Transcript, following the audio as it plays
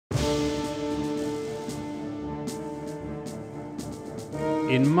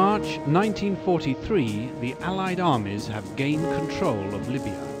In March 1943, the Allied armies have gained control of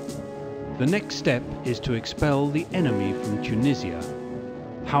Libya. The next step is to expel the enemy from Tunisia.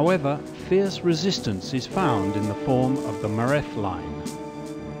 However, fierce resistance is found in the form of the Mareth Line.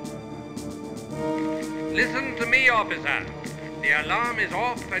 Listen to me, officer. The alarm is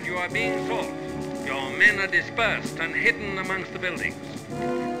off and you are being sought. Your men are dispersed and hidden amongst the buildings.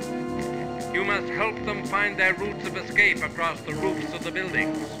 You must help them find their routes of escape across the roofs of the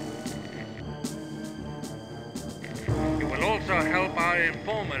buildings. You will also help our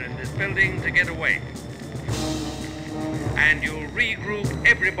informer in this building to get away. And you'll regroup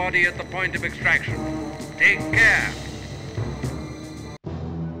everybody at the point of extraction. Take care.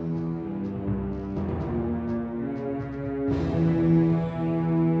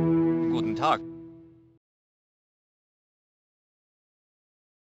 Guten Tag.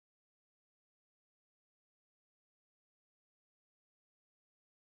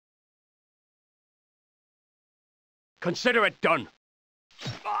 Consider it done.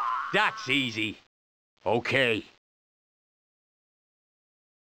 That's easy. Okay.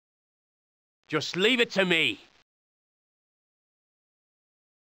 Just leave it to me.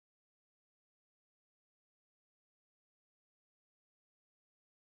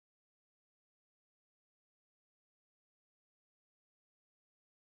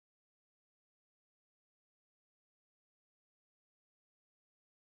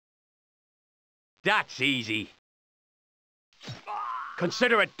 That's easy.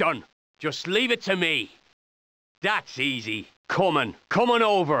 Consider it done. Just leave it to me. That's easy. Coming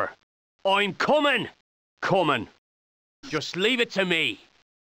over. I'm coming. Just leave it to me.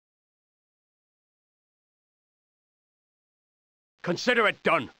 Consider it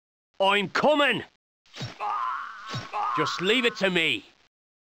done. I'm coming. Just leave it to me.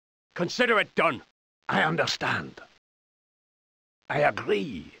 Consider it done. I understand. I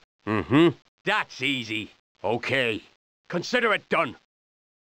agree. That's easy. Okay. Consider it done.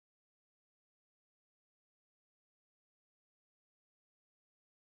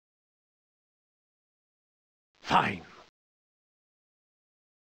 Fine.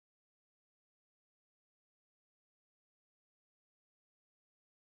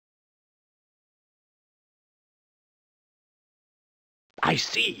 I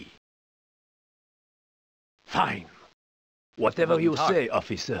see. Fine. Whatever you say,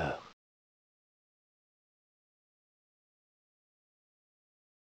 officer.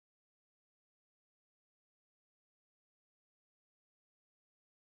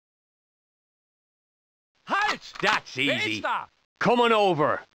 Halt! That's easy. Coming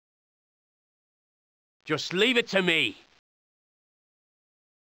over. Just leave it to me.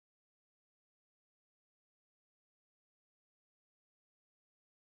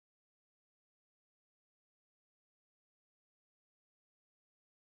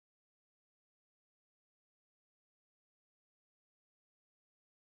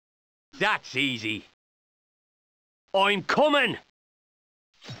 That's easy. I'm coming.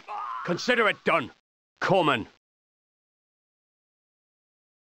 Consider it done. Coming.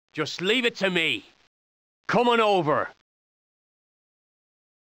 Just leave it to me. Coming over.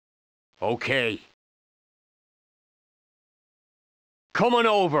 Okay. Coming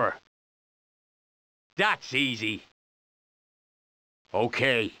over. That's easy.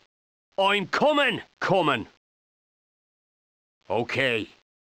 Okay. I'm coming. Okay.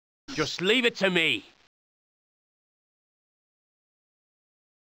 Just leave it to me.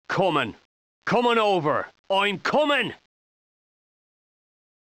 Coming over. I'm coming.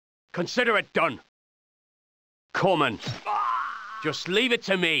 Consider it done. Coming. Just leave it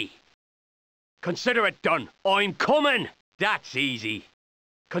to me. Consider it done. I'm coming. That's easy.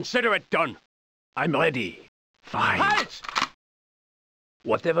 Consider it done. I'm ready. Fine. Halt!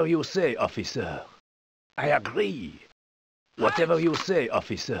 Whatever you say, officer. I agree. Whatever you say,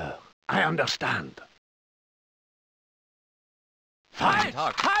 officer. I understand. Fine.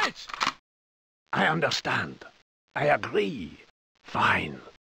 Halt! I understand. I agree. Fine.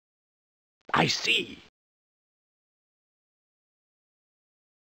 I see.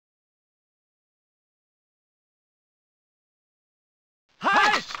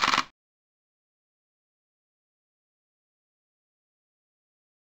 Halt!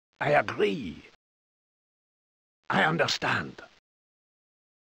 I agree. I understand.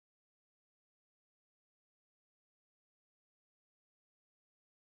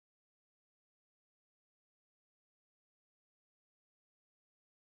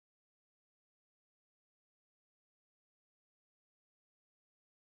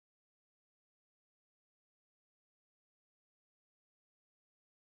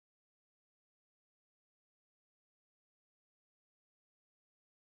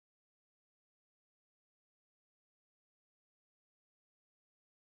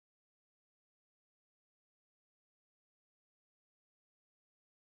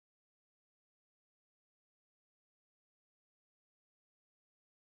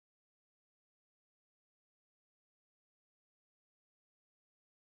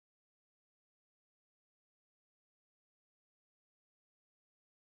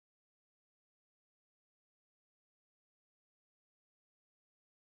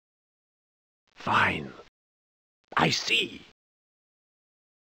 Fine. I see.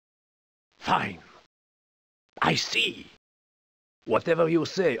 Fine. I see. Whatever you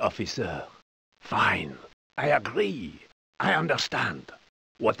say, officer. Fine. I agree. I understand.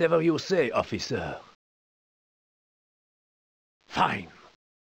 Whatever you say, officer. Fine.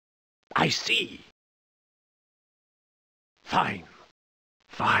 I see. Fine.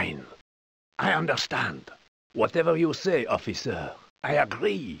 Fine. I understand. Whatever you say, officer. I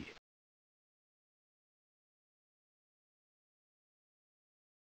agree.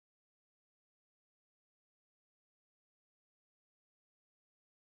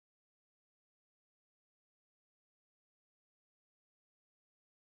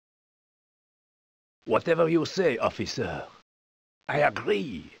 Whatever you say, officer. I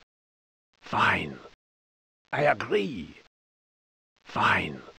agree. Fine. I agree.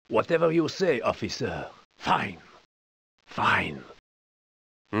 Fine. Whatever you say, officer. Fine. Fine.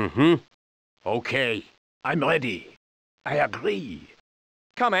 Mm-hmm. Okay. I'm ready. I agree.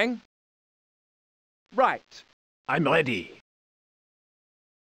 Coming. Right. I'm ready.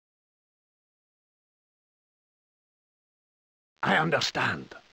 I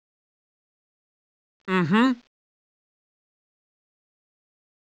understand. Mm-hmm.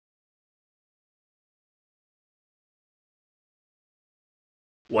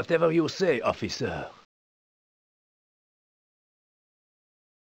 Whatever you say, officer.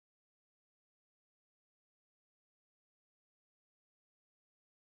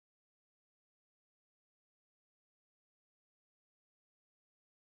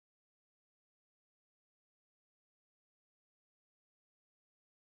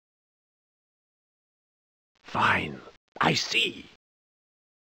 Fine. I see.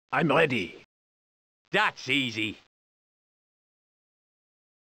 I'm ready. That's easy.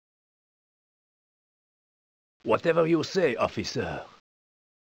 Whatever you say, officer.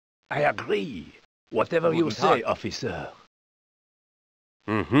 I agree. Whatever you Guten say, Tag. officer.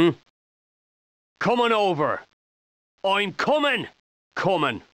 Mm-hmm. Coming over. I'm coming.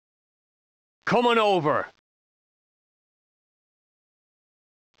 Coming. Coming over.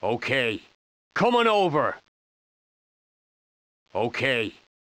 Okay. Coming over. Okay.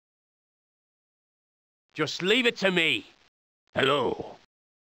 Just leave it to me. Hello.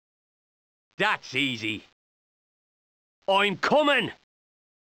 That's easy. I'm coming.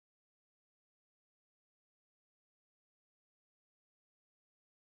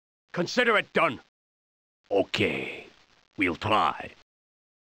 Consider it done. Okay. We'll try.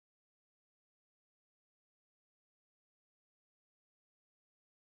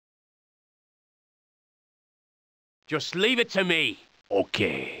 Just leave it to me.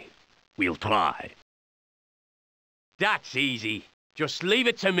 Okay. We'll try. That's easy. Just leave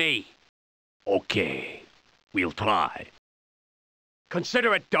it to me. Okay. We'll try.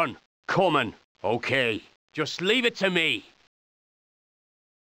 Consider it done. Coming. Okay. Just leave it to me.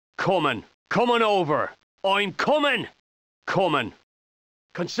 Coming. Coming over. I'm coming. Coming.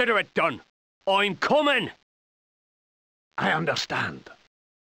 Consider it done. I'm coming. I understand.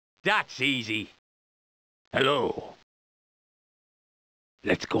 That's easy. Hello.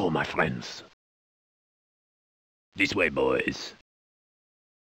 Let's go, my friends. This way, boys.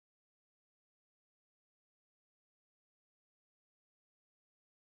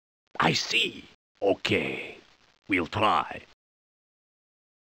 I see. Okay. We'll try.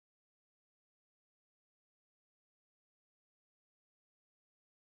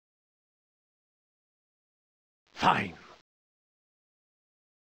 Fine.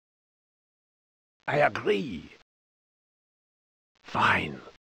 I agree. Fine.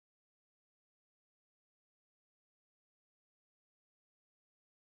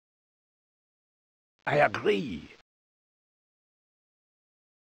 I agree.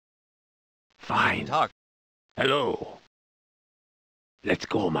 Fine. Guten Tag. Hello. Let's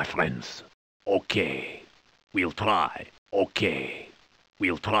go, my friends. Okay. We'll try. Okay.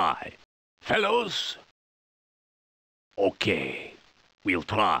 We'll try. Fellows? Okay. We'll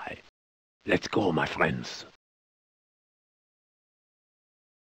try. Let's go, my friends.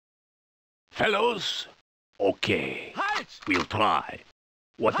 Fellows? Okay. Halt! We'll try.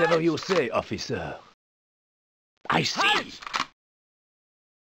 Whatever Halt! you say, officer. I see. Halt!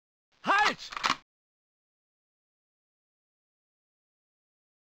 Halt!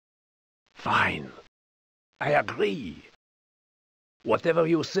 Fine. I agree. Whatever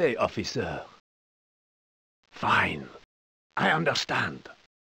you say, officer. Fine. I understand.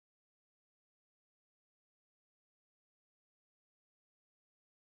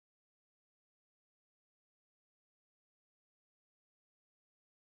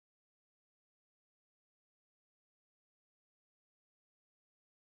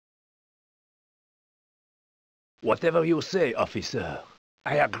 Whatever you say, officer.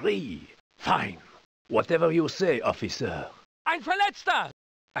 I agree. Fine. Whatever you say, officer. Ein Verletzter!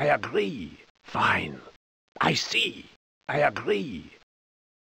 I agree. Fine. I see. I agree.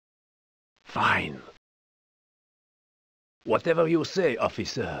 Fine. Whatever you say,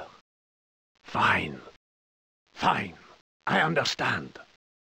 officer. Fine. Fine. I understand.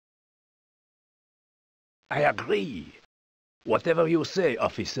 I agree. Whatever you say,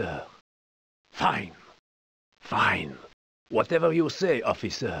 officer. Fine. Fine. Whatever you say,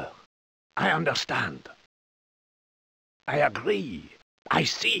 officer. I understand. I agree. I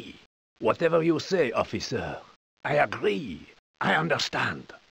see. Whatever you say, officer. I agree. I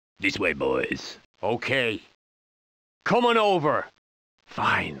understand. This way, boys. Okay. Come on over.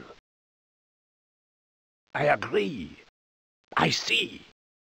 Fine. I agree. I see.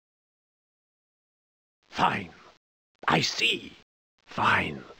 Fine. I see.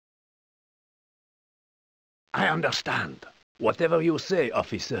 Fine. I understand. Whatever you say,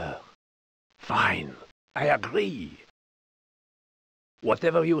 officer. Fine. I agree.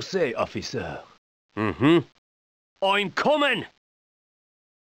 Whatever you say, officer. I'm coming!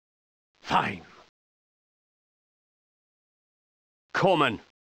 Fine. Coming.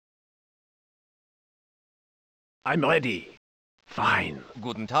 I'm ready. Fine.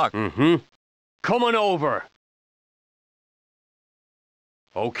 Guten Tag. Come on over.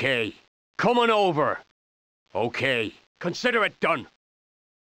 Okay. Come on over. Okay. Consider it done.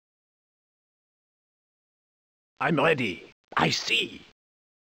 I'm ready. I see.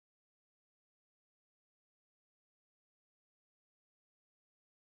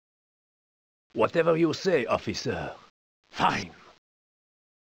 Whatever you say, officer. Fine.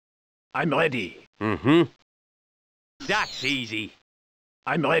 I'm ready. That's easy.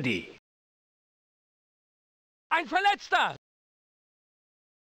 I'm ready. Ein Verletzter!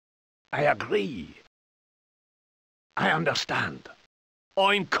 I agree. I understand.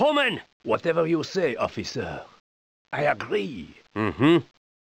 I'm coming! Whatever you say, officer. I agree.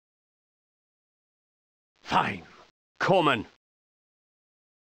 Fine. Coming.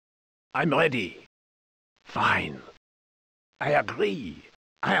 I'm ready. Fine. I agree.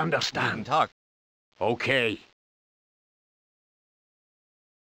 I Guten understand. Tag. Okay.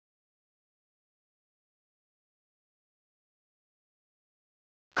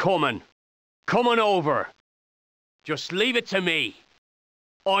 Coming. Coming over. Just leave it to me.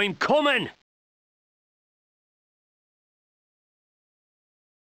 I'm coming!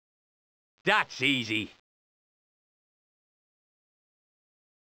 That's easy.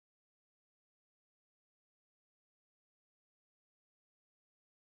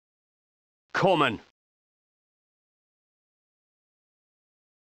 Coming.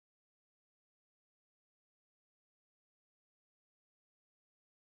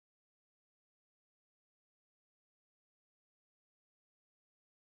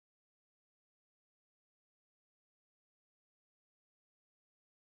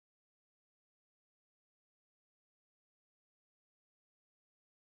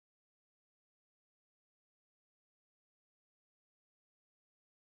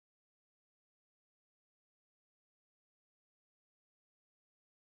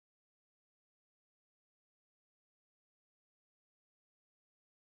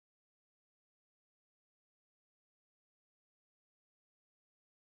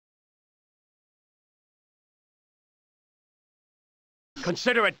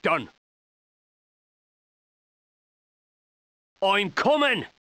 Consider it done. I'm coming!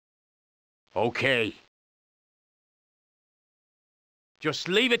 Okay. Just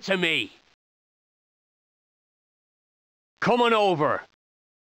leave it to me. Come on over.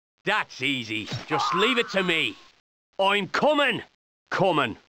 That's easy. Just leave it to me. I'm coming!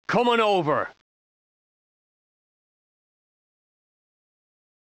 Coming. Coming over.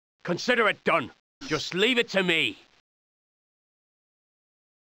 Consider it done. Just leave it to me.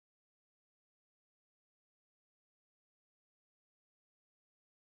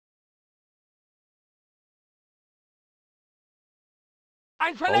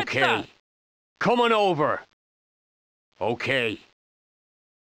 Ein Verletzter! Okay. Come on over. Okay.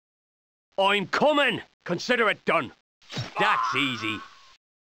 I'm coming! Consider it done. That's easy.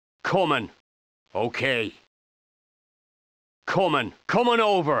 Coming. Okay. Coming. Coming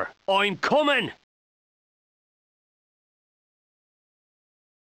over. I'm coming!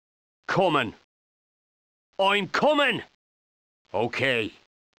 Coming. I'm coming! Okay.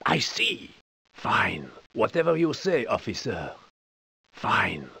 I see. Fine. Whatever you say, officer.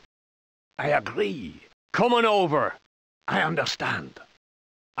 Fine. I agree. Come on over. I understand.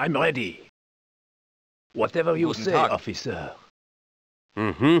 I'm ready. Whatever you Guten say, Tag. officer.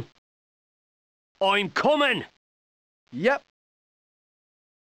 I'm coming! Yep.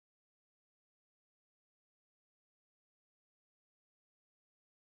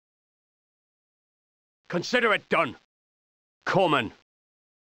 Consider it done. Coming.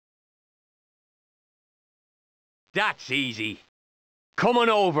 That's easy. Coming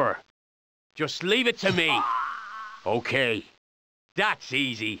over. Just leave it to me. Okay. That's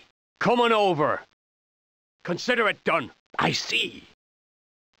easy. Coming over. Consider it done. I see.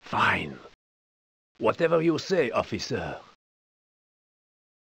 Fine. Whatever you say, officer.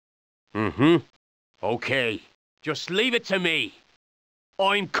 Mm-hmm. Okay. Just leave it to me.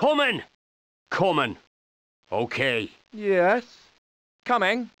 I'm coming. Coming. Okay. Yes.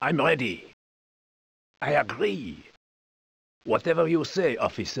 Coming. I'm ready. I agree. Whatever you say,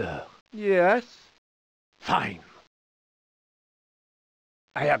 officer. Yes. Fine.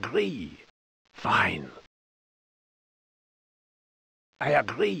 I agree. Fine. I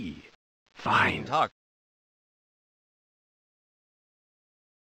agree. Fine. Guten Tag.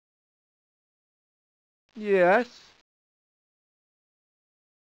 Yes.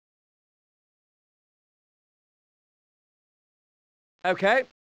 Okay.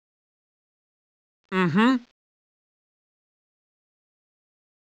 Mm-hmm.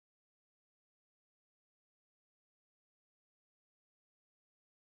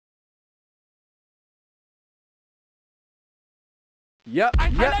 Yep.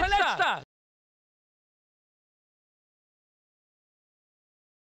 Ein Yep. Verletzter!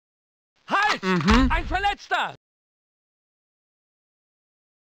 Halt! Mhm. Ein Verletzter!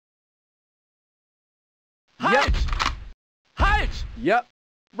 Halt! Halt! Yep.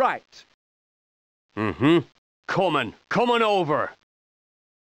 Right. Mm-hmm. Coming. Coming over.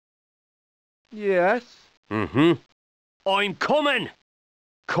 Yes. Mm-hmm. I'm coming.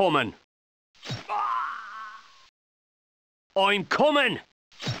 Coming. I'm coming.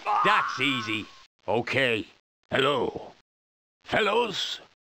 That's easy. Okay. Hello. Fellows?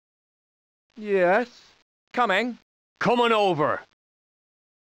 Yes. Coming. Coming over.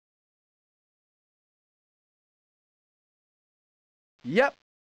 Yep.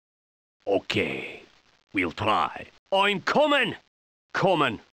 Okay. We'll try. I'm coming.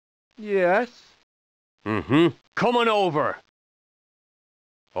 Coming. Yes. Mm-hmm. Coming over.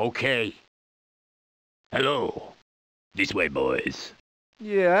 Okay. Hello. This way, boys.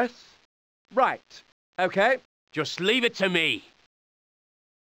 Yes. Right. Okay. Just leave it to me.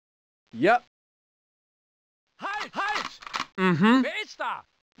 Yep. Halt! Halt! Mm-hmm. Wer ist da?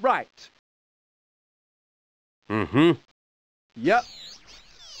 Right. Mm-hmm. Yep.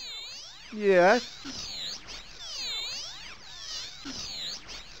 Yes.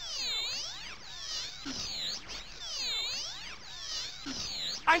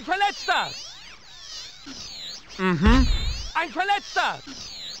 Ein Verletzter! Mm-hmm. Ein Verletzter!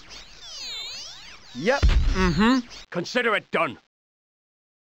 Yep. Mm-hmm. Consider it done.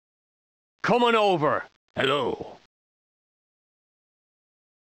 Coming over. Hello.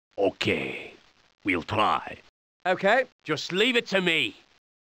 Okay. We'll try. Okay. Just leave it to me.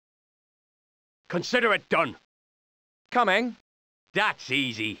 Consider it done. Coming. That's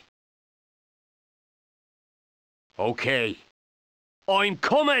easy. Okay. I'm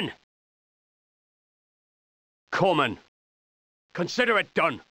coming. Coming. Consider it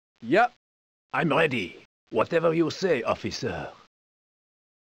done. Yep. I'm ready. Whatever you say, officer.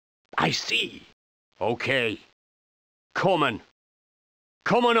 I see. Okay. Coming.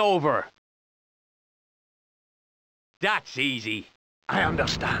 Coming over. That's easy. I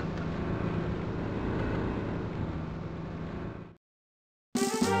understand.